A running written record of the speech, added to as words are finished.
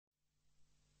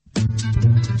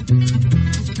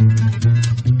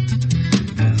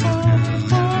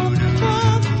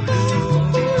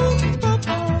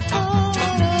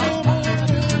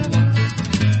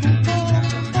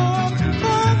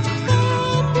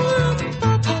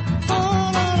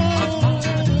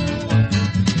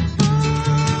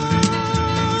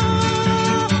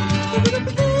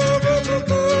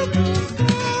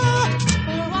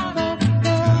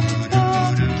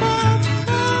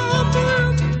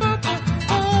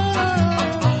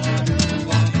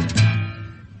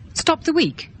Stop the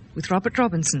Week with Robert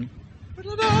Robinson.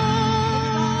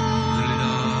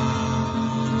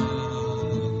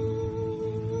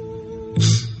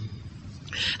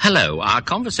 Hello, our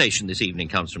conversation this evening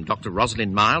comes from Dr.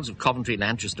 Rosalind Miles of Coventry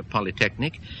Lancaster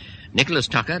Polytechnic, Nicholas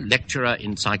Tucker, lecturer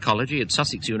in psychology at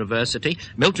Sussex University,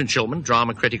 Milton Shulman,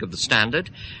 drama critic of The Standard,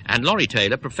 and Laurie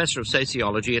Taylor, professor of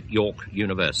sociology at York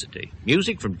University.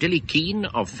 Music from Dillie Keane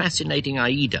of Fascinating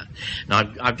Aida.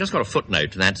 Now, I've just got a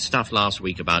footnote to that stuff last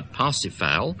week about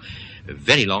Parsifal, a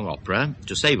very long opera,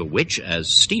 to save a which,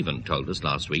 as Stephen told us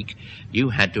last week, you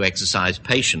had to exercise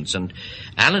patience. And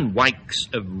Alan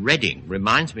Wykes of Reading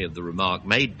reminds me of the remark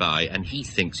made by, and he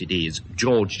thinks it is,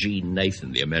 George G.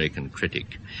 Nathan, the American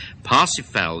critic.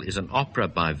 Parsifal is an opera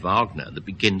by Wagner that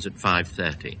begins at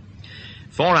 5:30.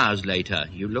 4 hours later,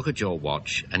 you look at your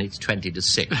watch, and it's 20 to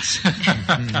 6.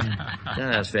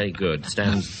 That's very good.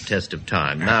 Stands test of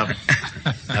time. Now,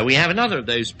 we have another of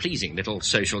those pleasing little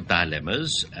social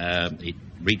dilemmas. It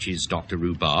reaches Dr.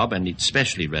 Rhubarb, and it's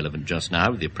especially relevant just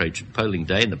now with the approach of polling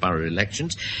day and the borough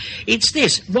elections. It's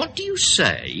this. What do you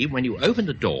say when you open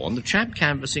the door and the chap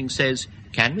canvassing says,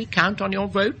 "Can we count on your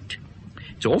vote?"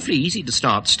 It's awfully easy to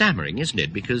start stammering, isn't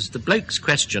it? Because the bloke's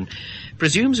question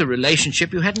presumes a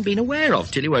relationship you hadn't been aware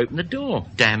of till you open the door.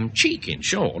 Damn cheek, in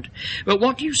short. But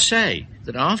what do you say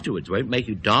that afterwards won't make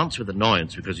you dance with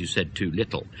annoyance because you said too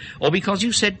little, or because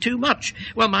you said too much?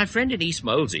 Well, my friend in East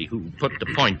Molesey, who put the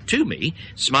point to me,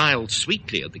 smiled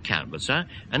sweetly at the canvasser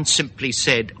and simply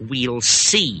said, "We'll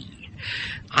see."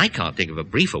 I can't think of a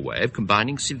briefer way of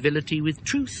combining civility with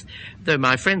truth, though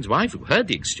my friend's wife, who heard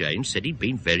the exchange, said he'd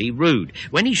been very rude.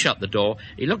 When he shut the door,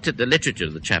 he looked at the literature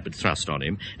the chap had thrust on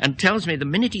him, and tells me the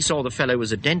minute he saw the fellow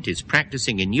was a dentist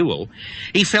practising in Ewell,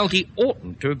 he felt he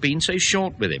oughtn't to have been so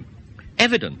short with him.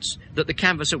 Evidence that the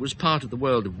canvasser was part of the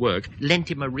world of work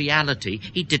lent him a reality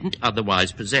he didn't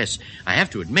otherwise possess. I have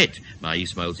to admit, my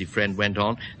East Molesey friend went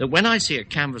on, that when I see a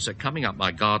canvasser coming up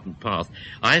my garden path,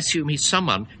 I assume he's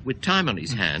someone with time on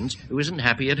his hands who isn't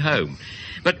happy at home.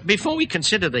 But before we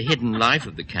consider the hidden life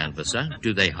of the canvasser,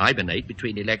 do they hibernate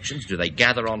between elections? Do they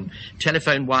gather on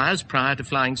telephone wires prior to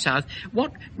flying south?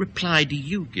 What reply do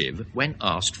you give when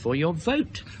asked for your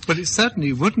vote? Well, it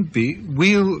certainly wouldn't be,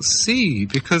 "We'll see,"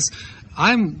 because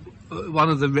I'm one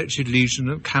of the wretched legion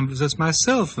of canvassers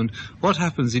myself, and what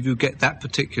happens if you get that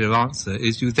particular answer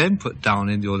is you then put down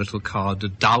in your little card a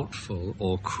doubtful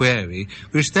or query,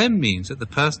 which then means that the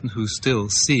person who's still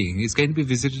seeing is going to be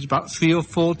visited about 3 or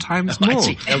 4 times more.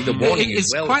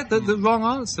 It's quite the wrong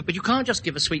answer. But you can't just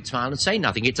give a sweet smile and say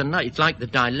nothing. It's like the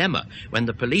dilemma when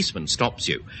the policeman stops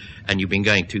you and you've been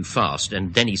going too fast,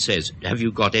 and then he says, "Have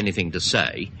you got anything to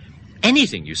say?"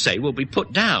 Anything you say will be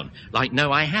put down, like,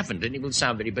 "No, I haven't," and it will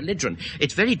sound very belligerent.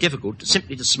 It's very difficult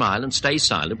simply to smile and stay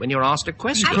silent when you're asked a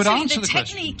question. Actually, the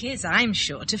technique is, I'm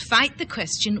sure, to fight the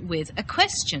question with a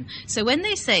question. So when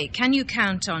they say, "Can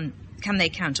they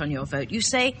count on your vote?" you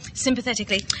say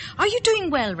sympathetically, "Are you doing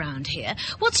well round here?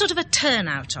 What sort of a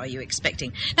turnout are you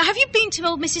expecting? Now, have you been to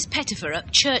old Mrs. Pettifer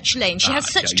up Church Lane? She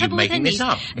has such trouble with her knees."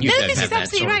 No, this is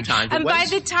absolutely right. And by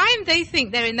the time they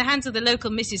think they're in the hands of the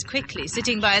local Mrs. Quickly,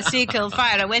 sitting by a Seakill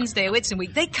fire a Wednesday or Whitsun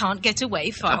week, they can't get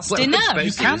away fast enough.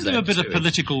 You can do a bit of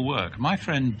political work. My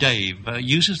friend Dave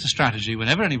uses the strategy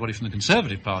whenever anybody from the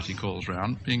Conservative Party calls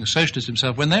round, being a socialist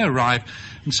himself, when they arrive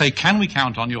and say, "Can we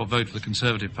count on your vote for the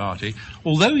Conservative Party?"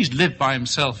 although he's lived by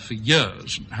himself for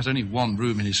years, has only one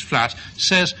room in his flat,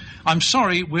 says, "I'm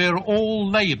sorry, we're all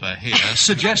Labour here,"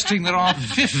 suggesting there are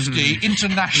 50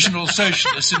 international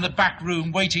socialists in the back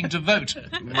room waiting to vote.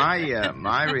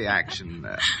 My reaction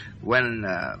when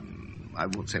I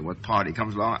won't say what party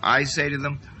comes along, I say to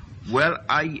them, "Well,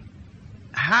 I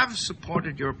have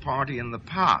supported your party in the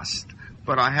past,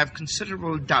 but I have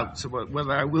considerable doubts about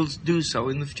whether I will do so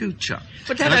in the future."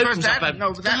 But that opens up a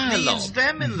that leaves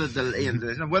them in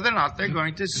the whether or not they're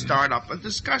going to start up a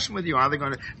discussion with you. Are they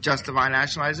going to justify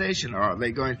nationalization, or are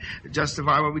they going to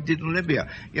justify what we did in Libya?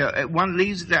 One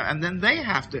leaves them, and then they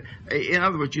have to. In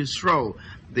other words, you throw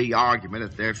the argument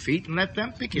at their feet and let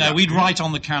them pick it up. No, we'd write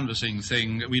on the canvassing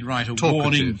thing, we'd write a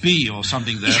warning B or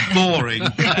something there. Boring.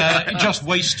 It just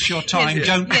wastes your time.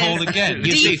 Don't call again.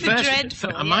 You see,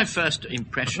 dreadful, my first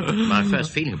impression, my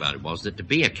first feeling about it was that to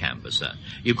be a canvasser,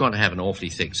 you've got to have an awfully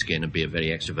thick skin and be a very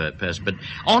extrovert person. But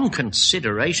on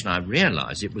consideration, I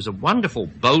realised it was a wonderful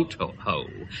bolt hole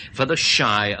for the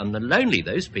shy and the lonely.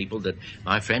 Those people that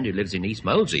my friend who lives in East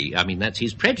Molesey, I mean, that's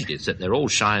his prejudice, that they're all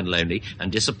shy and lonely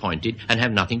and disappointed and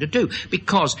have nothing to do.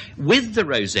 Because with the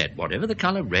rosette, whatever the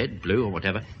colour, red, blue or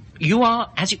whatever, you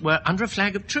are, as it were, under a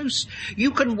flag of truce. You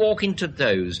can walk into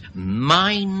those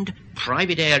mined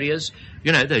private areas,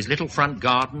 you know, those little front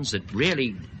gardens that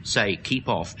really say keep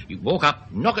off. You walk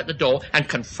up, knock at the door and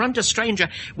confront a stranger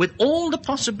with all the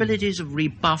possibilities of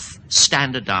rebuff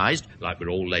standardised, like we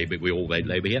all vote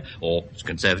Labour here, or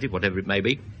Conservative, whatever it may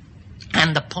be.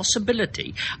 And the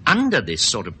possibility, under this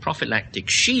sort of prophylactic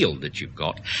shield that you've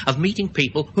got, of meeting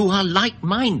people who are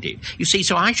like-minded. You see,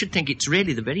 so I should think it's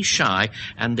really the very shy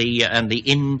and the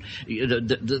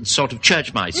sort of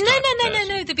church mice type person.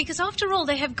 No, because after all,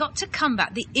 they have got to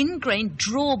combat the ingrained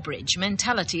drawbridge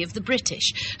mentality of the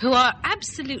British, who are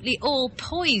absolutely all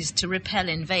poised to repel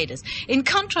invaders, in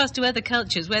contrast to other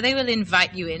cultures where they will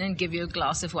invite you in and give you a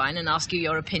glass of wine and ask you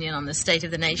your opinion on the state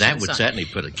of the nation. That would certainly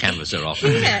put a canvasser off.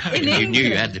 Yeah, You knew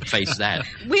you had to face that.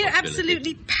 We're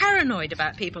absolutely paranoid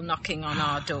about people knocking on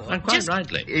our door. And quite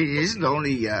rightly. It isn't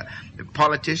only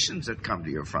politicians that come to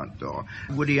your front door.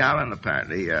 Woody Allen,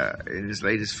 apparently, in his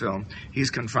latest film,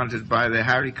 he's confronted by the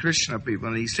Hare Krishna people,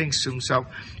 and he thinks to himself,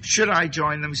 should I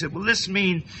join them? He said, will this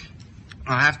mean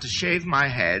I'll have to shave my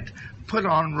head, put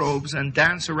on robes and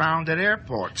dance around at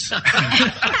airports?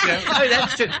 Oh,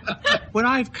 that's true. When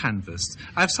I've canvassed,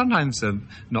 I've sometimes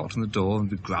knocked on the door and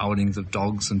the growlings of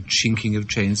dogs and chinking of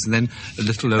chains, and then a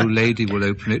little old lady will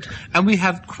open it, and we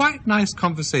have quite nice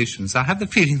conversations. I have the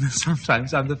feeling that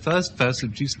sometimes I'm the first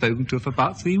person she's spoken to for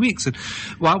about 3 weeks. And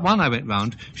one I went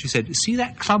round, she said, see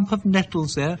that clump of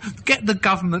nettles there? Get the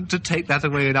government to take that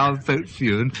away and I'll vote for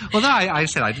you. And although I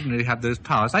said I didn't really have those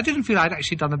powers, I didn't feel I'd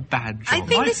actually done a bad job. I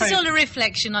think this is all a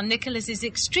reflection on Nicholas's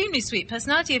extremely sweet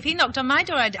personality. If he knocked on my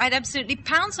door, I'd absolutely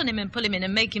pounce on him and pull him in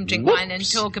and make him drink wine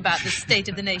and talk about the state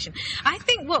of the nation. I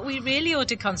think what we really ought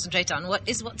to concentrate on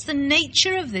what's the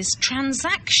nature of this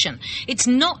transaction. It's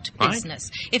not business.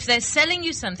 Right. If they're selling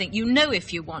you something, you know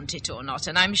if you want it or not.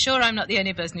 And I'm sure I'm not the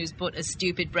only person who's bought a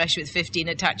stupid brush with 15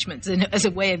 attachments as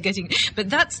a way of getting... But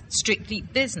that's strictly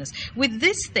business. With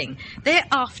this thing, they're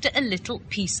after a little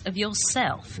piece of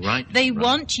yourself. Right. They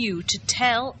want you to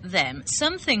tell them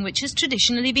something which has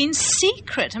traditionally been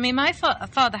secret. I mean, my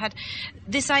father had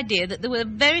this idea that there were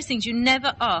various things you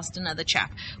never asked another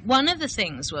chap. One of the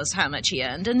things was how much he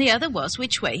earned, and the other was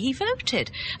which way he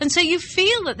voted. And so you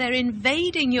feel that they're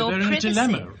invading your privacy. They're in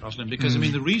a dilemma, Rosalind, because, I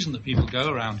mean, the reason that people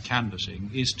go around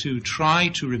canvassing is to try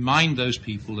to remind those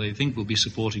people they think will be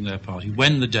supporting their party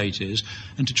when the date is,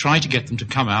 and to try to get them to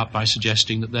come out by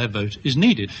suggesting that their vote is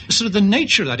needed. Sort of the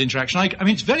nature of that interaction, I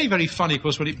mean, it's very, very funny, of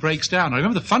course, when it breaks down. I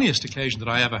remember the funniest occasion that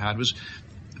I ever had was,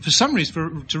 for some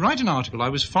reason, to write an article, I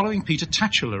was following Peter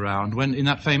Tatchell around when in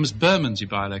that famous Bermondsey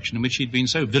by-election in which he'd been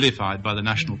so vilified by the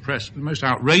national press in the most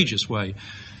outrageous way.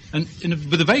 And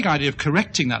with a vague idea of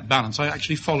correcting that balance, I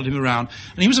actually followed him around.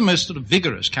 And he was a most sort of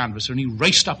vigorous canvasser, and he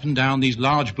raced up and down these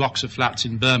large blocks of flats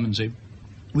in Bermondsey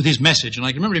with his message. And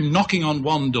I can remember him knocking on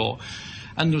one door,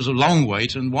 and there was a long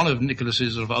wait, and one of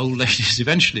Nicholas's sort of old ladies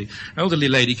eventually, an elderly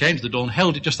lady, came to the door and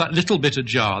held it just that little bit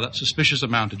ajar, that suspicious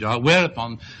amount of jar,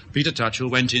 whereupon Peter Tatchell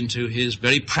went into his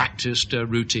very practised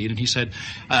routine, and he said,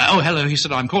 oh, hello, he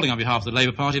said, I'm calling on behalf of the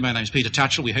Labour Party. My name's Peter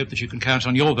Tatchell. We hope that you can count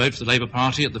on your vote for the Labour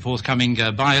Party at the forthcoming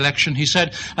by-election. He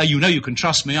said, you know you can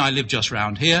trust me. I live just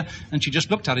round here. And she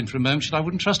just looked at him for a moment. She said, I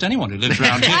wouldn't trust anyone who lives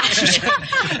round here.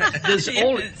 There's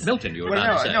all... Milton, you were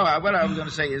about to say. No, what I was going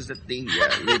to say is that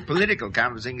the political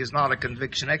canvassing is not a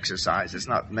conviction exercise. It's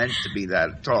not meant to be that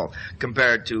at all,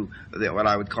 compared to what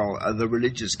I would call the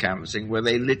religious canvassing, where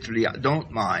they literally don't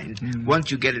mind,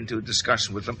 once you get into a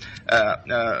discussion with them,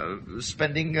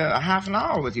 spending half an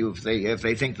hour with you if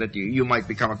they think that you might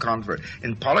become a convert.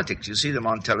 In politics, you see them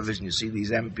on television, you see these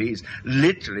MPs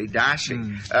literally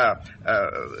dashing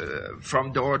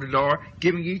from door to door,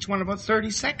 giving each one about 30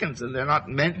 seconds, and they're not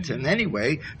meant in any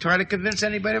way try to convince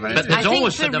anybody of anything. But there's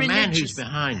always, for the man who's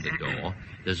behind the door,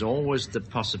 there's always the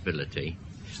possibility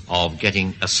of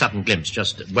getting a sudden glimpse,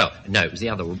 no, it was the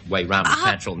other way round with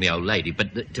Tatchell and the old lady, but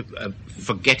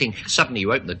forgetting, suddenly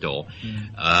you open the door,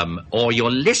 or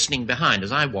you're listening behind,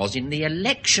 as I was in the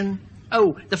election,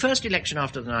 the first election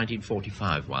after the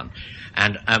 1945 one,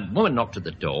 and a woman knocked at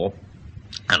the door,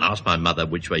 and asked my mother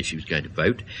which way she was going to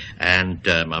vote, and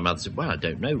my mother said, well, I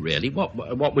don't know really.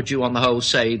 What would you on the whole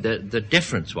say the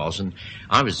difference was? And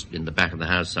I was in the back of the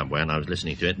house somewhere, and I was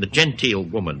listening to it, and the genteel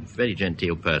woman, very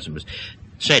genteel person,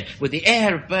 said, with the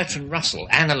air of Bertrand Russell,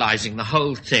 analysing the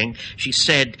whole thing, she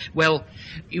said, well,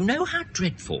 you know how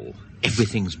dreadful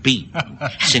everything's been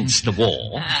since the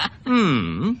war?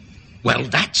 Well,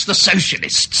 that's the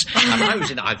socialists. And I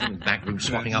was in the back room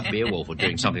swatting up Beowulf or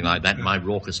doing something like that, and my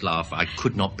raucous laugh, I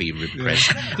could not be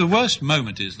repressed. The worst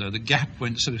moment is, though, the gap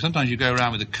when sometimes you go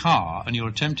around with a car and you're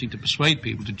attempting to persuade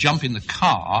people to jump in the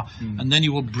car, and then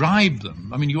you will bribe them.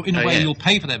 I mean, you'll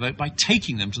pay for their vote by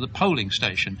taking them to the polling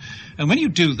station. And when you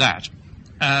do that,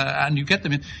 and you get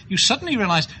them in, you suddenly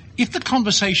realise if the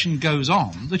conversation goes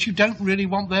on that you don't really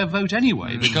want their vote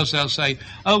anyway, because they'll say,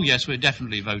 oh yes, we're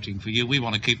definitely voting for you, we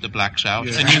want to keep the blacks out,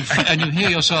 and you hear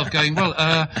yourself going, well,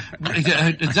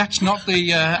 that's not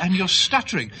the, and you're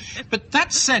stuttering. But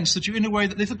that sense that you, in a way,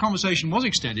 that if the conversation was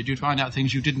extended, you'd find out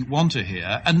things you didn't want to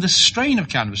hear, and the strain of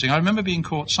canvassing. I remember being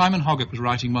caught, Simon Hoggart was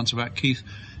writing once about Keith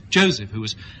Joseph, who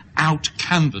was out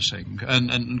canvassing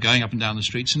and going up and down the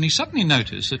streets, and he suddenly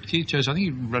noticed that Keith Joseph, I think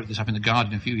he wrote this up in The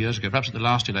Guardian a few years ago, perhaps at the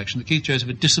last election, that Keith Joseph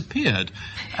had disappeared,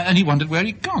 and he wondered where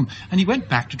he'd gone. And he went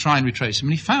back to try and retrace him,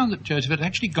 and he found that Joseph had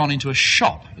actually gone into a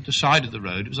shop at the side of the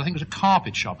road. I think it was a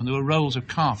carpet shop, and there were rolls of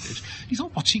carpet. He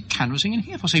thought, what's he canvassing in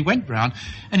here for? So he went round,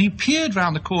 and he peered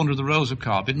round the corner of the rolls of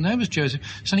carpet, and there was Joseph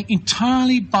standing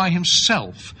entirely by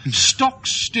himself, stock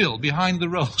still behind the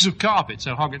rolls of carpet.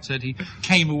 So Hoggart said he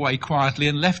came away quietly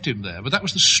and left him there. But that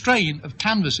was the strain of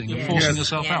canvassing and forcing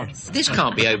yourself out. This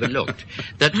can't be overlooked.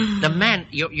 That the man,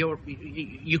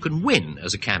 you can win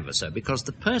as a canvasser because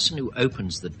the person who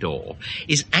opens the door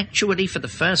is actually, for the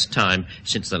first time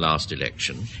since the last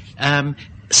election,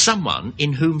 someone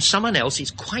in whom someone else is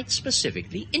quite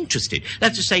specifically interested.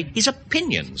 That's to say, his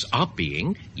opinions are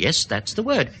being, yes, that's the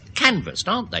word, canvassed,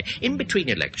 aren't they? In between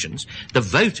elections, the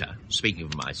voter, speaking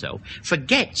for myself,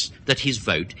 forgets that his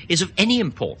vote is of any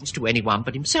importance to anyone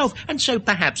but himself, and so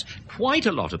perhaps quite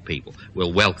a lot of people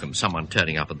will welcome someone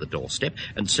turning up at the doorstep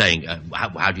and saying,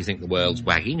 how do you think the world's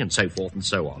wagging, and so forth and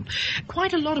so on.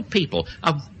 Quite a lot of people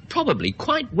are probably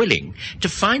quite willing to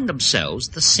find themselves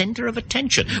the centre of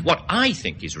attention. What I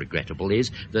think is regrettable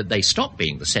is that they stop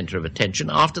being the centre of attention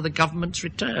after the government's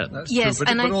return. That's true,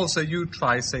 but also you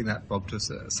try saying that, Bob, to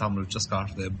someone who's just got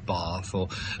out of their bath, or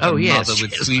a mother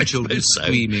with three children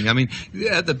screaming. I mean,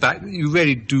 at the back, you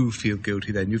really do feel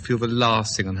guilty then. You feel the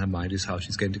last thing on her mind is how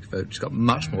she's going to vote. She's got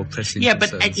much more pressing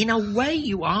concerns. But in a way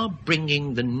you are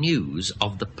bringing the news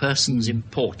of the person's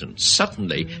importance.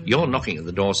 Suddenly, you're knocking at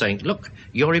the door saying, look,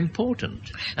 you're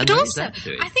important. And but also,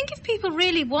 I think if people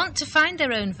really want to find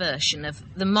their own version of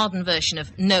the modern version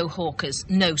of no hawkers,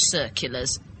 no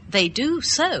circulars, they do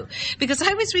so. Because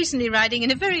I was recently riding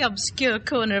in a very obscure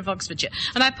corner of Oxfordshire,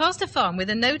 and I passed a farm with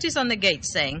a notice on the gate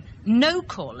saying, no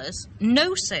callers,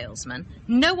 no salesmen,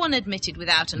 no one admitted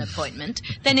without an appointment.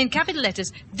 Then in capital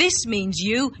letters, this means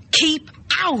you keep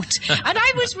out. And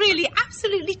I was really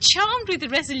absolutely charmed with the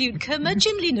resolute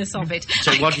curmudgeonliness of it.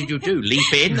 So what did you do?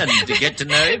 Leap in and to get to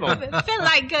know him? Or? It felt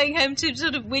like going home to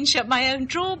sort of winch up my own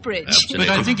drawbridge. Absolutely.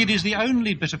 But I think it is the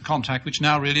only bit of contact which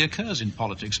now really occurs in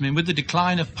politics. I mean, with the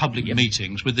decline of public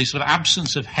meetings, with the sort of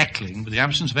absence of heckling, with the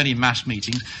absence of any mass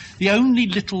meetings, the only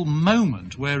little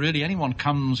moment where really anyone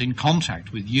comes in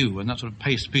contact with you, and that sort of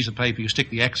piece of paper you stick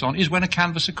the X on, is when a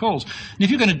canvasser calls. And if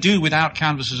you're going to do without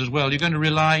canvassers as well, you're going to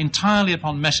rely entirely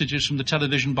upon messages from the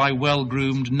television by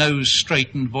well-groomed,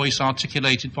 nose-straightened,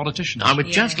 voice-articulated politicians. I would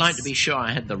just like to be sure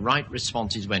I had the right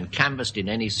responses when canvassed in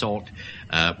any sort.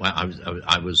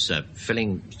 I was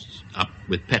filling up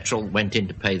with petrol, went in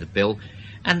to pay the bill,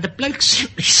 and the bloke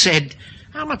simply said,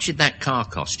 how much did that car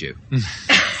cost you?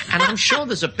 And I'm sure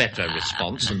there's a better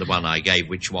response than the one I gave,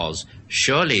 which was,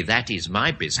 surely that is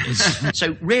my business.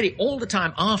 So really, all the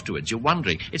time afterwards, you're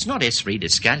wondering, it's not esprit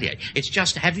d'escalier. It's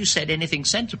just, have you said anything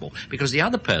sensible? Because the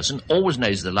other person always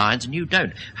knows the lines and you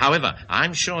don't. However,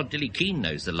 I'm sure Dillie Keane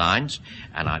knows the lines,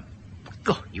 and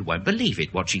God, you won't believe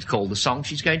it, what she's called the song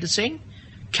she's going to sing.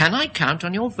 Can I count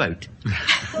on your vote?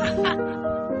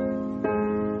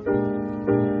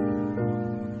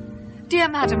 Dear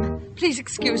madam, please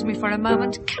excuse me for a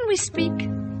moment. Can we speak?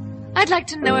 I'd like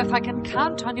to know if I can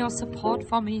count on your support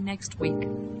for me next week.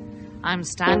 I'm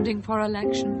standing for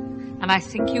election, and I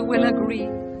think you will agree.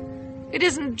 It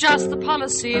isn't just the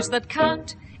policies that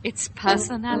count, it's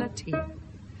personality.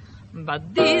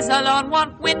 But these alone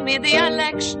won't win me the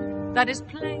election, that is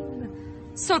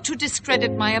plain. So to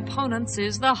discredit my opponents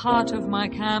is the heart of my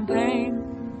campaign.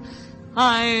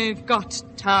 I've got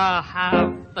to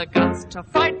have the guts to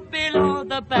fight below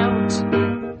the belt.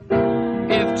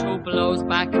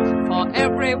 back for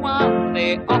everyone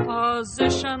the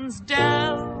opposition's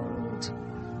dealt.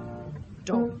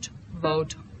 Don't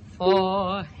vote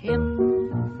for him.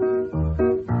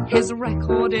 His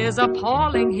record is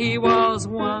appalling. He was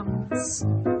once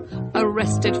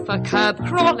arrested for curb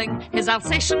crawling. His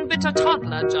Alsatian bit a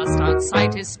toddler just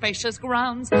outside his spacious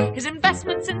grounds. His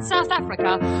investments in South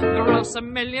Africa gross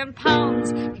 £1 million.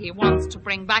 He wants to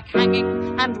bring back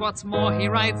hanging, and what's more, he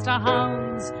rides to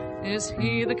hounds. Is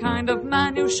he the kind of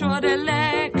man you should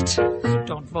elect?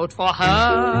 Don't vote for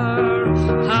her.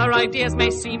 Her ideas may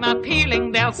seem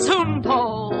appealing. They'll soon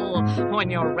pall.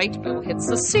 When your rate bill hits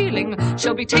the ceiling,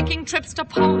 she'll be taking trips to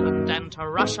Poland and to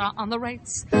Russia on the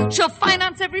rates. She'll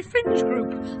finance every fringe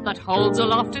group that holds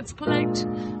aloft its plate.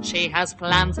 She has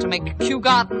plans to make Kew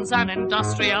Gardens an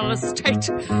industrial estate.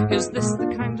 Is this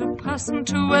the kind of person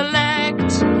to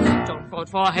elect? Don't vote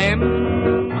for him.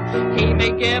 He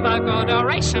may give a good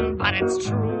oration, but it's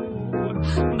true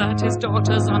that his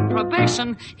daughter's on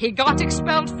probation. He got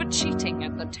expelled for cheating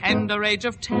at the tender age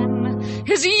of 10.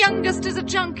 His youngest is a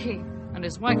junkie, and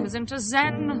his wife is into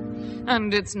Zen.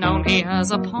 And it's known he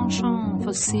has a penchant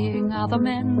for seeing other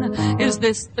men. Is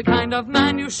this the kind of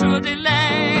man you should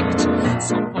elect?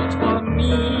 So vote for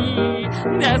me.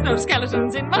 There's no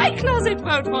skeletons in my closet.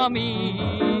 Vote for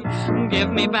me. Give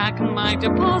me back my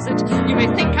deposit. You may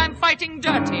think I'm fighting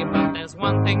dirty, but there's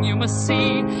one thing you must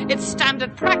see. It's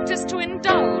standard practice to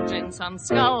indulge in some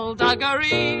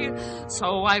skullduggery.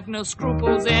 So I've no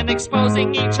scruples in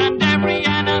exposing each and every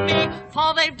enemy,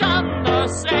 for they've done the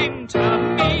same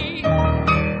to me.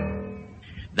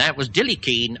 That was Dillie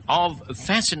Keane of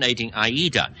Fascinating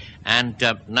Aida. And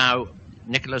now,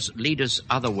 Nicholas, lead us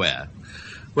otherwhere.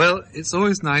 Well, it's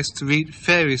always nice to read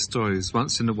fairy stories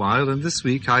once in a while, and this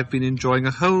week I've been enjoying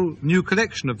a whole new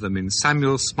collection of them in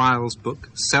Samuel Smiles' book,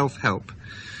 Self-Help.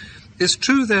 It's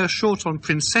true they're short on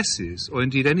princesses, or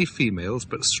indeed any females,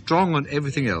 but strong on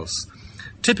everything else.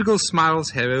 Typical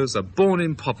Smiles heroes are born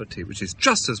in poverty, which is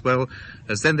just as well,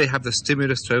 as then they have the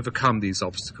stimulus to overcome these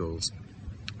obstacles.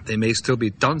 They may still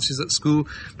be dunces at school,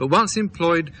 but once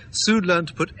employed, soon learn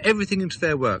to put everything into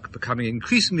their work, becoming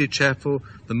increasingly cheerful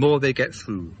the more they get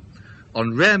through.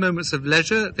 On rare moments of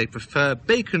leisure, they prefer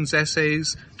Bacon's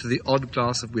essays to the odd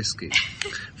glass of whiskey.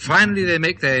 Finally, they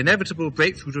make their inevitable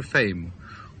breakthrough to fame.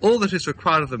 All that is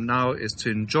required of them now is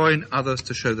to enjoin others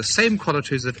to show the same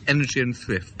qualities of energy and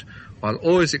thrift, while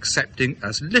always accepting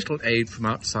as little aid from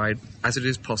outside as it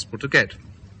is possible to get.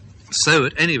 So,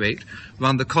 at any rate,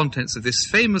 run the contents of this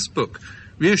famous book,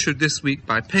 reissued this week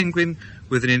by Penguin,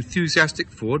 with an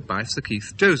enthusiastic foreword by Sir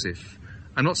Keith Joseph.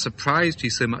 I'm not surprised he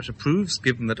so much approves,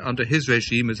 given that under his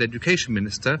regime as Education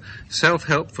Minister,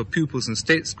 self-help for pupils in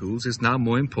state schools is now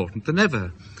more important than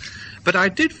ever. But I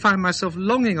did find myself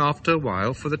longing after a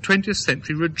while for the 20th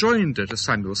century rejoinder to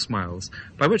Samuel Smiles,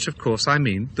 by which, of course, I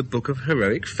mean the Book of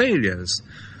Heroic Failures.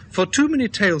 For too many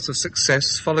tales of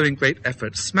success following great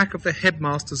effort smack of the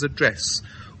headmaster's address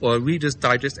or a Reader's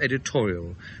Digest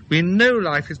editorial. We know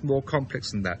life is more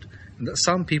complex than that, and that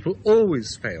some people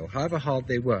always fail, however hard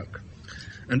they work.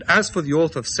 And as for the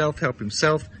author of Self-Help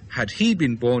himself, had he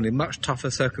been born in much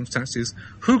tougher circumstances,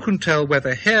 who can tell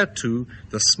whether here, too,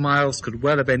 the Smiles could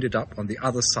well have ended up on the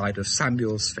other side of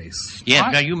Samuel's face.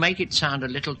 Yeah, now you make it sound a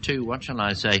little too, what shall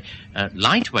I say,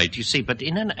 lightweight, you see, but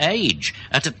in an age,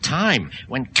 at a time,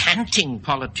 when canting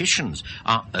politicians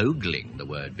are ogling the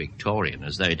word Victorian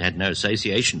as though it had no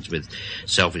associations with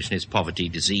selfishness, poverty,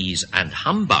 disease, and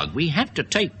humbug, we have to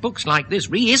take books like this,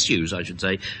 reissues, I should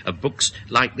say, of books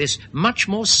like this, much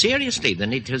more seriously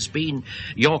than it has been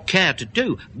your care to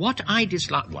do. What I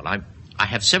dislike, well, I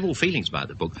have several feelings about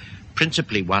the book,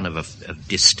 principally one of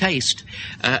distaste,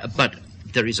 but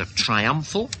there is a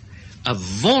triumphal, a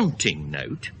vaunting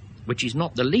note, which is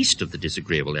not the least of the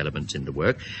disagreeable elements in the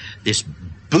work. This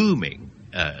booming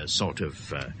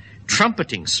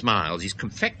trumpeting Smiles is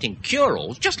confecting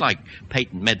cure-alls, just like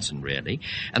patent medicine, really,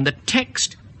 and the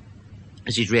text,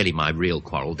 this is really my real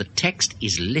quarrel, the text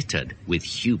is littered with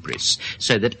hubris,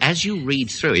 so that as you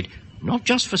read through it, not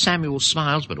just for Samuel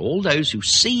Smiles, but all those who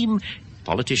seem,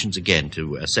 politicians again,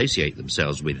 to associate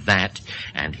themselves with that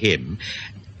and him,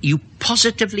 you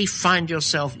positively find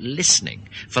yourself listening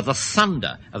for the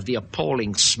thunder of the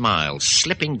appalling Smiles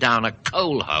slipping down a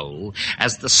coal hole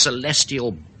as the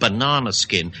celestial banana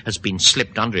skin has been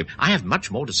slipped under him. I have much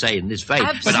more to say in this vein,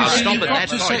 but I'll stop at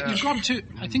that.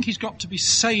 I think he's got to be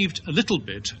saved a little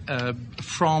bit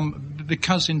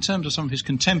because in terms of some of his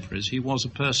contemporaries, he was a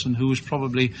person who was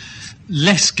probably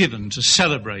less given to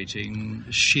celebrating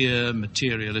sheer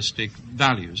materialistic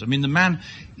values. I mean, the man,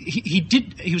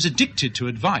 he was addicted to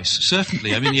advice.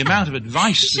 certainly. I mean, the amount of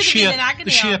advice, the should have been in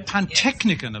agony sheer on-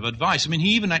 pantechnicon of advice. I mean, he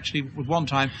even actually, at one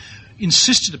time,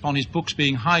 insisted upon his books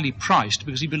being highly priced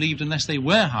because he believed unless they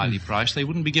were highly priced, they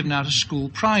wouldn't be given out as school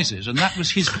prizes. And that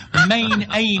was his main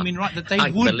aim in that they I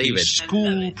would be believe it.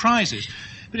 school prizes.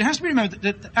 But it has to be remembered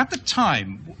that at the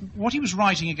time, what he was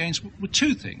writing against were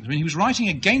two things. I mean, he was writing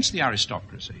against the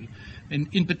aristocracy,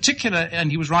 in particular,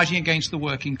 and he was writing against the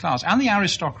working class. And the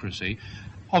aristocracy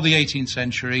of the 18th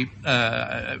century,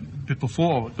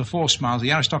 before Smiles,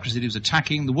 the aristocracy that he was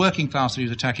attacking, the working class that he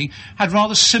was attacking, had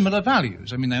rather similar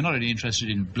values. I mean, they're not only interested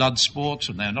in blood sports,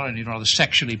 and they're not only rather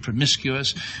sexually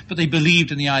promiscuous, but they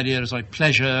believed in the idea as like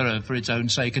pleasure for its own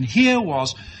sake. And here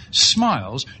was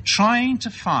Smiles trying to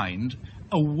find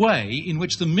a way in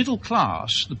which the middle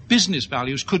class, the business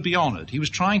values, could be honoured. He was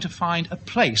trying to find a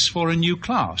place for a new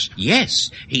class.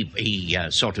 Yes, he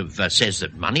sort of says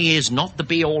that money is not the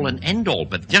be-all and end-all,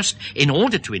 but just in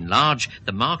order to enlarge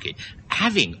the market,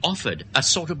 having offered a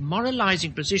sort of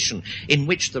moralizing position in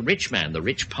which the rich man, the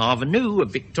rich parvenu, a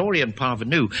Victorian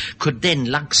parvenu, could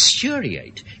then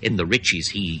luxuriate in the riches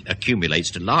he accumulates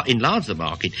to enlarge the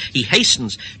market, he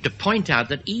hastens to point out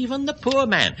that even the poor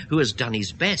man who has done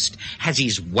his best has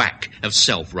his whack of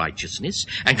self-righteousness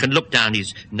and can look down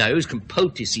his nose, can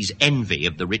poultice his envy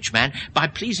of the rich man by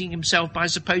pleasing himself by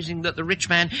supposing that the rich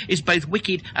man is both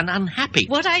wicked and unhappy.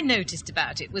 What I noticed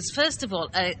about it was, first of all,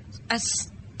 a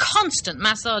constant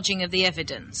massaging of the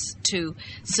evidence to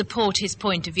support his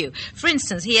point of view. For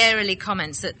instance, he airily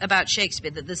comments about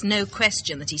Shakespeare that there's no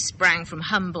question that he sprang from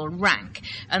humble rank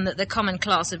and that the common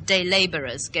class of day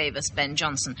labourers gave us Ben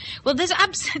Jonson. Well, this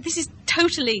is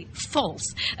totally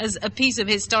false as a piece of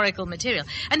historical material.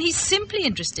 And he's simply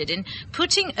interested in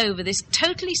putting over this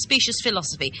totally specious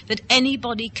philosophy that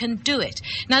anybody can do it.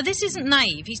 Now, this isn't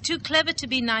naive. He's too clever to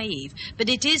be naive, but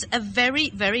it is a very,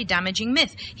 very damaging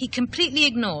myth. He completely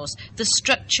ignores the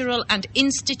structural and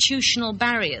institutional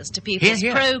barriers to people's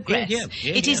progress.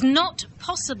 It is not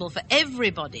possible for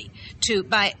everybody to,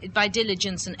 by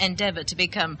diligence and endeavour, to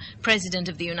become President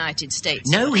of the United States.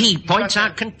 No, he points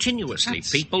out continuously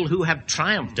people who have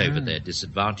triumphed over their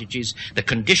disadvantages, the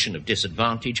condition of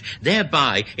disadvantage,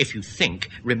 thereby, if you think,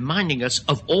 reminding us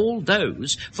of all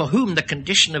those for whom the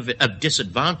condition of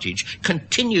disadvantage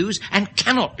continues and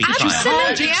cannot be triumphed.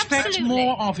 I'd expect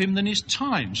more of him than his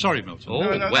time. Sorry,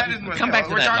 Milton. Come back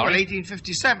to we're that, talking about Laurie.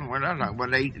 1857. We're not talking about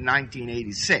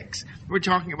 1986. We're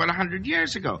talking about 100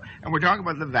 years ago. And we're talking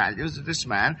about the values that this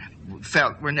man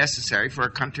felt were necessary for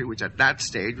a country which at that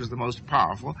stage was the most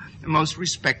powerful and most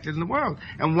respected in the world.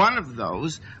 And one of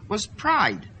those was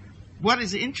pride. What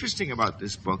is interesting about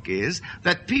this book is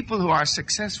that people who are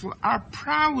successful are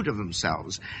proud of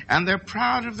themselves, and they're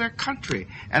proud of their country.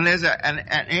 And there's an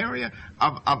area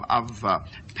of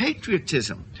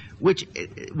patriotism which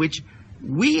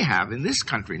we have in this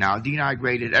country now,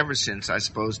 denigrated ever since, I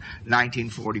suppose,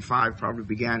 1945, probably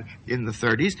began in the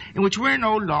 30s, in which we're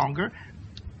no longer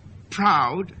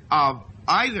proud of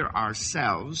either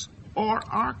ourselves or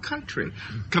our country,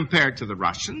 compared to the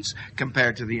Russians,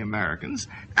 compared to the Americans.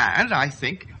 And I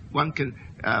think one can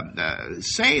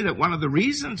say that one of the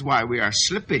reasons why we are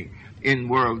slipping in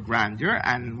world grandeur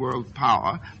and world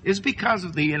power is because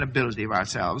of the inability of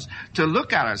ourselves to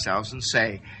look at ourselves and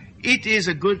say, it is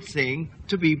a good thing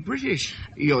to be British.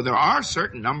 You know, there are a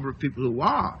certain number of people who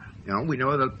are. You know, we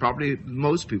know that probably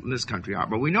most people in this country are.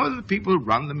 But we know that the people who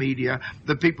run the media,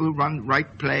 the people who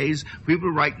write plays, people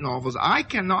who write novels, I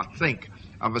cannot think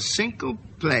of a single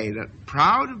play that's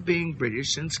proud of being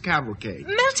British since Cavalcade.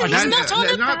 Milton, he's not on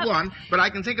about... Not one, but I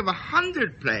can think of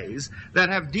 100 plays that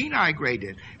have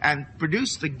denigrated and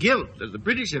produced the guilt that the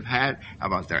British have had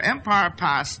about their empire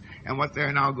past and what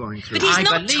they're now going through. But he's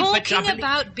not talking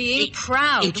about being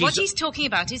proud. What he's talking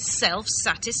about is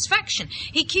self-satisfaction.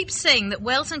 He keeps saying that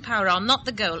wealth and power are not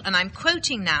the goal, and I'm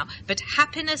quoting now, but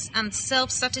happiness and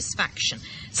self-satisfaction.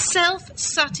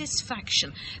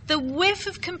 Self-satisfaction. The whiff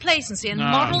of complacency and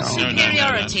moral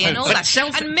superiority and all that.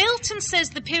 And Milton says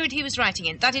the period he was writing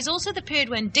in, that is also the period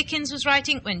when Dickens was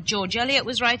writing, when George Eliot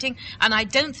was writing, and I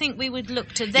don't think we would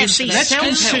look to them. You see, for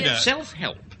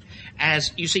self-help.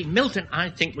 As, you see, Milton, I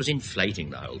think, was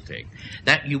inflating the whole thing,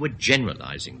 that you were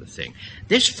generalising the thing.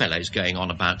 This fellow's going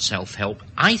on about self-help,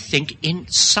 I think, in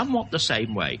somewhat the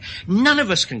same way. None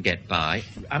of us can get by.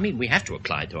 I mean, we have to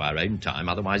apply it to our own time,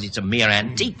 otherwise it's a mere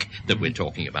antique that we're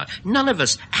talking about. None of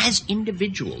us, as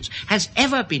individuals, has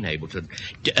ever been able to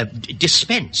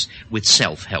dispense with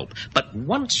self-help. But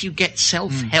once you get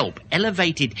self-help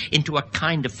elevated into a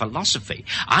kind of philosophy,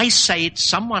 I say it's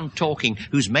someone talking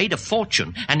who's made a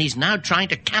fortune and he's now trying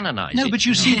to canonise it. No, but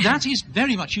you see, that is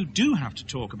very much, you do have to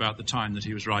talk about the time that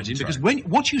he was writing, because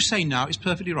what you say now is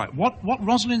perfectly right. What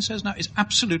Rosalind says now is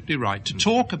absolutely right. To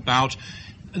talk about,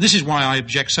 this is why I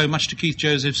object so much to Keith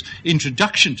Joseph's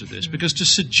introduction to this, because to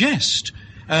suggest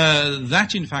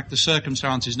that, in fact, the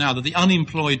circumstances now, that the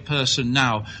unemployed person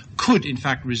now could, in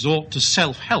fact, resort to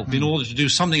self-help in order to do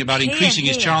something about increasing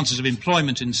his chances of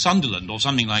employment in Sunderland or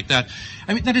something like that.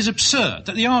 I mean, that is absurd.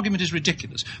 That the argument is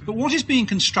ridiculous. But what is being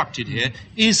constructed here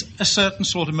is a certain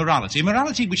sort of morality, a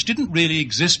morality which didn't really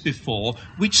exist before,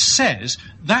 which says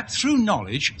that through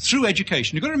knowledge, through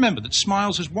education, you've got to remember that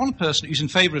Smiles is one person who's in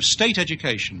favour of state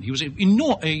education. He was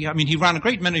he ran a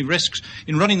great many risks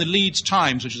in running the Leeds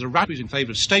Times, which is a rat who's in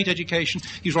favour of state education.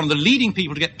 He's one of the leading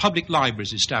people to get public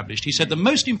libraries established. He said the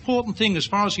most important thing as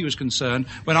far as he was concerned,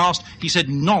 when asked, he said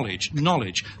knowledge.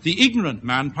 The ignorant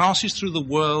man passes through the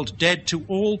world dead to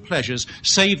all pleasures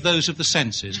save those of the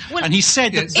senses. Well, and he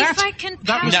said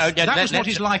that was what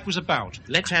his life was about.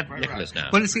 Let's have Nicholas now.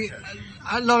 Well, you see,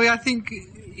 Laurie, I think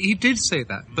he did say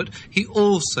that, but he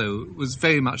also was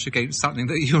very much against something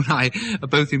that you and I are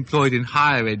both employed in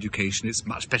higher education. It's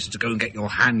much better to go and get your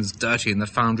hands dirty in the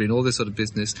foundry and all this sort of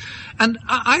business. And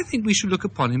I think we should look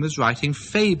upon him as writing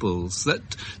fables,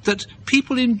 that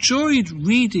people enjoyed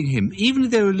reading him, even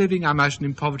if they were living, I imagine,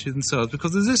 in poverty themselves,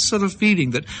 because there's this sort of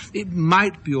feeling that it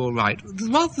might be all right.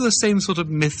 Rather the same sort of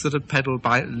myths that are peddled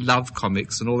by love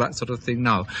comics and all that sort of thing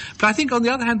now. But I think, on the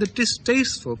other hand, the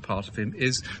distasteful part of him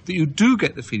is that you do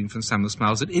get the feeling from Samuel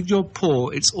Smiles that if you're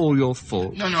poor, it's all your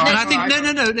fault. No, and I think,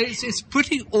 it's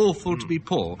pretty awful to be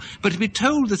poor, but to be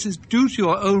told this is due to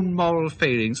your own moral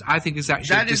failings, I think is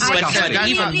actually disgusting.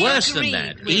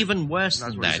 Even worse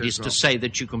than that is to say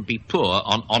that you can be poor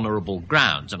on honourable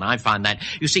grounds, and I find that,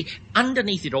 you see,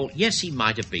 underneath it all, yes, he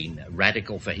might have been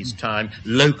radical for his time,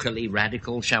 locally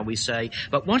radical, shall we say,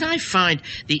 but what I find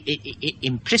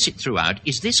implicit throughout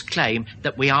is this claim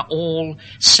that we are all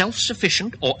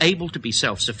self-sufficient or able to be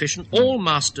self-sufficient, all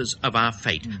masters of our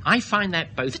fate. I find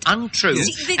that both untrue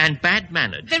and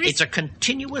bad-mannered. It's a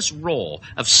continuous roar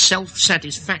of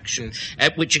self-satisfaction,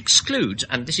 which excludes,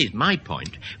 and this is my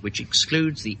point, which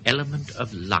excludes the element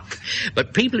of luck.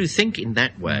 But people who think in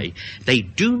that way, they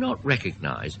do not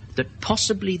recognise that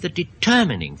possibly the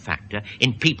determining factor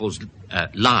in people's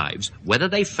lives, whether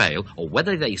they fail or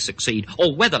whether they succeed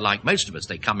or whether, like most of us,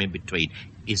 they come in between,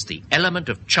 is the element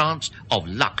of chance, of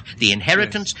luck, the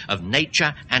inheritance of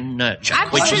nature and nurture,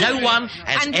 which no one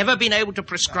has ever been able to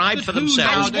prescribe for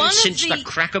themselves since the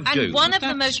crack of doom. And one of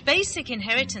the most basic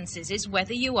inheritances is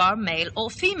whether you are male or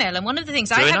female. And one of the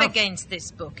things I have against this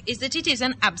book is that it is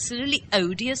an absolutely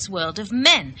odious world of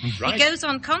men. Right. He goes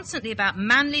on constantly about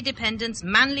manly dependence,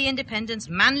 manly independence,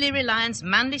 manly reliance,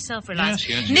 manly self-reliance.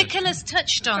 Nicholas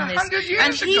touched on this. 100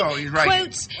 years ago,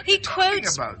 he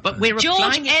quotes but we're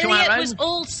George it to Eliot our was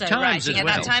also writing at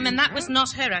that time, and that was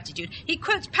not her attitude. He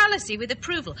quotes Palissy with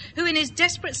approval, who in his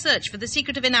desperate search for the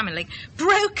secret of enamelling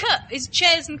broke up his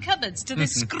chairs and cupboards to the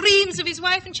screams of his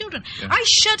wife and children. I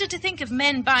shudder to think of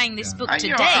men buying this book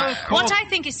today. What I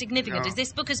think is significant is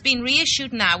this book has been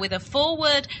reissued now with a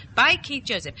foreword by Keith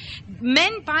Joseph.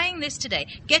 Men buying this today,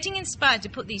 getting inspired to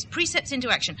put these precepts into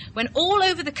action, when all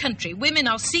over the country women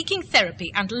are seeking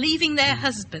therapy and leaving their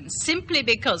husbands simply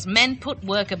because men put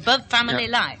work above family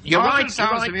life. You're right. It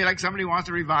sounds to me like somebody wants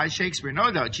to revise Shakespeare. No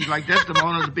doubt. She's like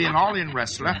Desdemona to be an all-in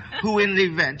wrestler who, in the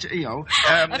event,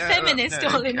 a feminist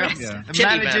all-in wrestler,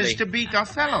 manages to beat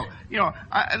Othello.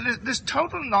 This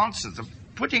total nonsense of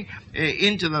putting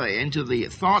into the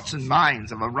thoughts and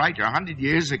minds of a writer 100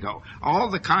 years ago all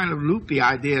the kind of loopy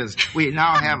ideas we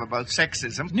now have about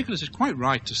sexism. Nicholas is quite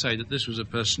right to say that this was a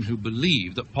person who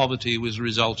believed that poverty was a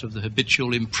result of the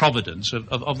habitual improvidence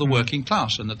of the working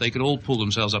class, and that they could all pull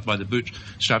themselves up by the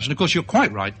bootstraps. And of course you're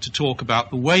quite right to talk about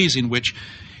the ways in which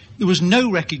there was no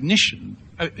recognition.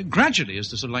 Gradually, as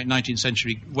the sort of late 19th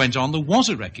century went on, there was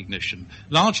a recognition,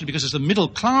 largely because as the middle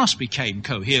class became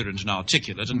coherent and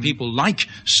articulate, and people like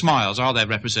Smiles are their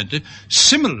representative,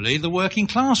 similarly the working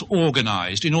class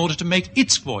organised in order to make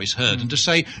its voice heard and to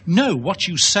say, no, what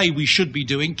you say we should be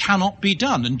doing cannot be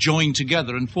done, and join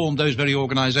together and form those very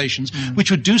organisations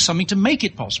which would do something to make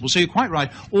it possible. So you're quite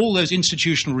right, all those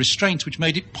institutional restraints which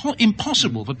made it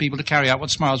impossible for people to carry out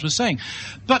what Smiles was saying.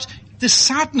 But the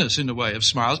sadness, in a way, of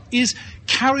Smiles is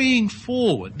carrying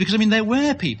forward, because, I mean, there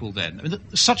were people then. I mean,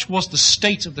 such was the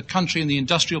state of the country and the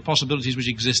industrial possibilities which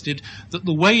existed, that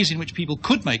the ways in which people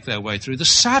could make their way through, the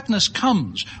sadness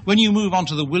comes when you move on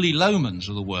to the Willie Lomans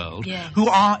of the world, who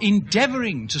are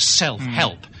endeavouring to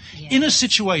self-help in a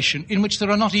situation in which there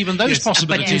are not even those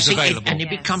possibilities available. And it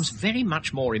becomes very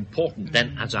much more important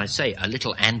than, as I say, a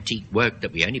little antique work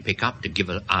that we only pick up to give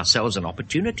ourselves an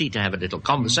opportunity to have a little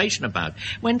conversation about.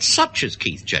 When such as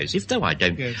Keith Joseph, though I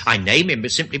don't, I name him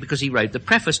simply because he wrote the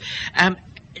preface,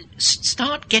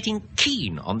 start getting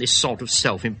keen on this sort of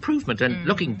self-improvement and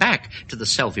looking back to the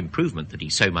self-improvement that he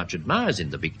so much admires in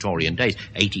the Victorian days.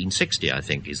 1860, I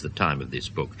think, is the time of this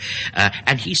book.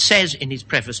 And he says in his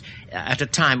preface, at a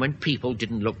time when people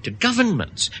didn't look to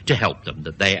governments to help them,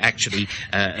 that they actually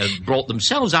brought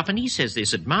themselves up, and he says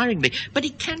this admiringly, but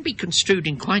it can be construed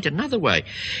in quite another way,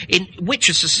 in which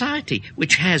a society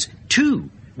which has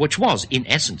which was, in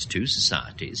essence, two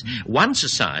societies. One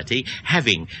society,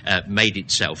 having made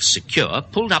itself secure,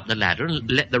 pulled up the ladder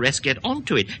and let the rest get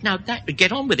onto it. Now,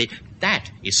 get on with it.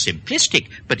 That is simplistic,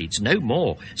 but it's no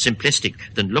more simplistic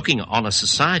than looking on a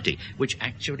society which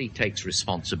actually takes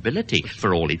responsibility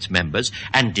for all its members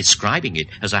and describing it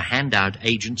as a handout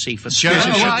agency for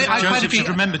Joseph should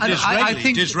remember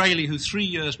Disraeli, who 3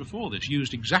 years before this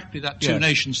used exactly that two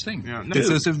nations thing.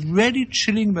 There's a really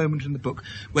chilling moment in the book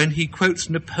when he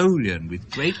quotes Napoleon with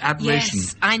great admiration.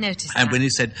 Yes, I noticed and that. when he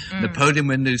said, Napoleon,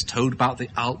 when he was told about the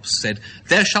Alps, said,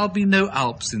 "There shall be no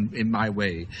Alps in my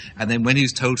way." And then when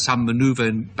he's told some manoeuvre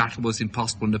in battle was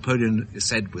impossible, Napoleon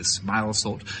said with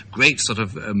great sort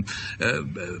of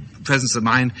presence of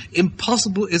mind,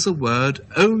 "Impossible is a word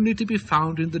only to be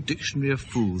found in the dictionary of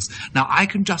fools." Now, I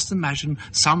can just imagine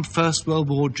some First World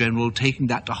War general taking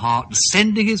that to heart,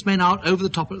 sending his men out over the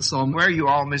top of the Somme. Where you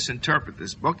all misinterpret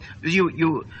this book. This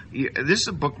is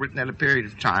a book written at a period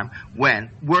of time when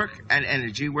work and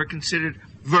energy were considered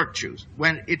virtues,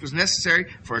 when it was necessary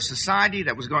for a society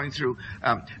that was going through,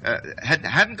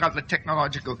 hadn't got the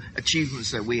technological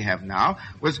achievements that we have now,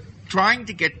 was trying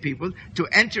to get people to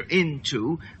enter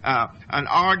into an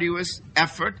arduous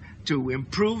effort to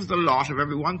improve the lot of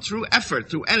everyone through effort,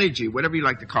 through energy, whatever you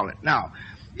like to call it. Now,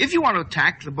 if you want to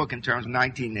attack the book in terms of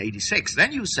 1986,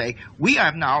 then you say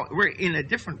we're in a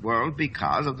different world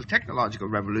because of the technological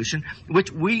revolution,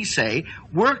 which we say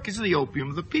work is the opium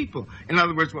of the people. In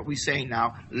other words, what we say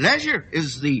now, leisure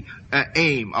is the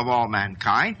aim of all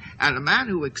mankind, and a man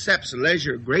who accepts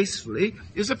leisure gracefully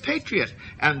is a patriot.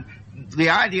 And the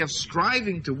idea of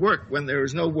striving to work when there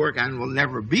is no work and will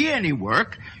never be any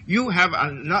work, you have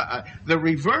the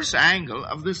reverse angle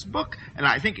of this book. And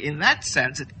I think in that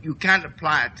sense, you can't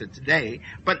apply it to today,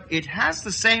 but it has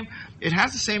the same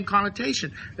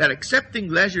connotation, that accepting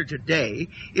leisure today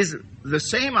is the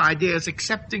same idea as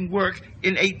accepting work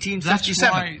in 1857.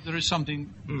 That's why there is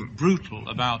something brutal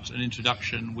about an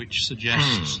introduction which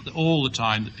suggests that all the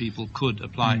time that people could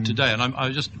apply it today. And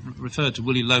I just referred to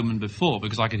Willie Loman before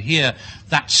because I could hear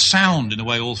that sound in a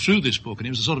way all through this book, and it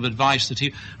was the sort of advice that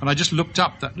he... And I just looked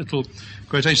up that little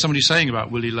quotation somebody saying about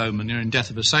Willie Loman, in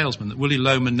Death of a Salesman, that Willie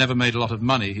Loman never made a lot of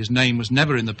money. His name was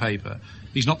never in the paper.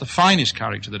 He's not the finest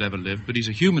character that ever lived, but he's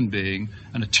a human being,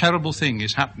 and a terrible thing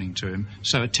is happening to him,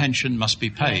 so attention must be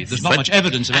paid. Yes. There's not much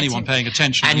evidence of anyone paying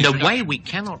attention. And the way we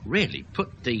cannot really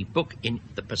put the book in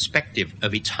the perspective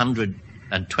of its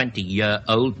 120-year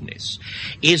oldness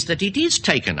is that it is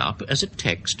taken up as a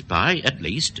text by at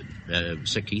least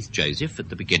Sir Keith Joseph at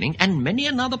the beginning, and many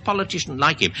another politician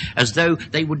like him, as though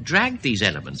they would drag these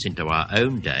elements into our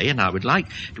own day. And I would like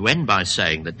to end by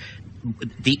saying that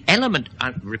the element,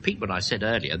 I repeat what I said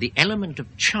earlier, the element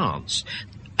of chance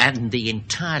and the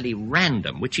entirely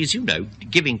random, which is,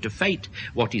 giving to fate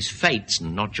what is fate's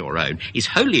and not your own, is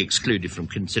wholly excluded from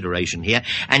consideration here.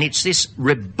 And it's this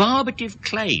rebarbative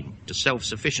claim to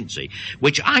self-sufficiency,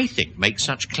 which I think makes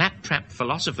such claptrap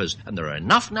philosophers, and there are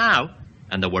enough now,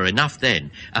 and there were enough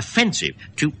then, offensive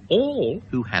to all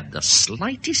who have the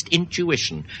slightest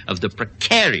intuition of the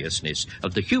precariousness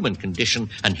of the human condition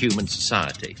and human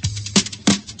society.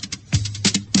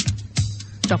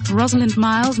 Dr. Rosalind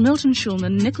Miles, Milton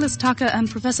Shulman, Nicholas Tucker and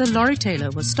Professor Laurie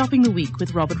Taylor were stopping the week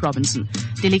with Robert Robinson.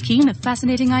 Dillie Keane of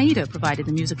Fascinating Aida provided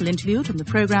the musical interlude, and the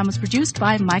programme was produced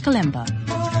by Michael Ember.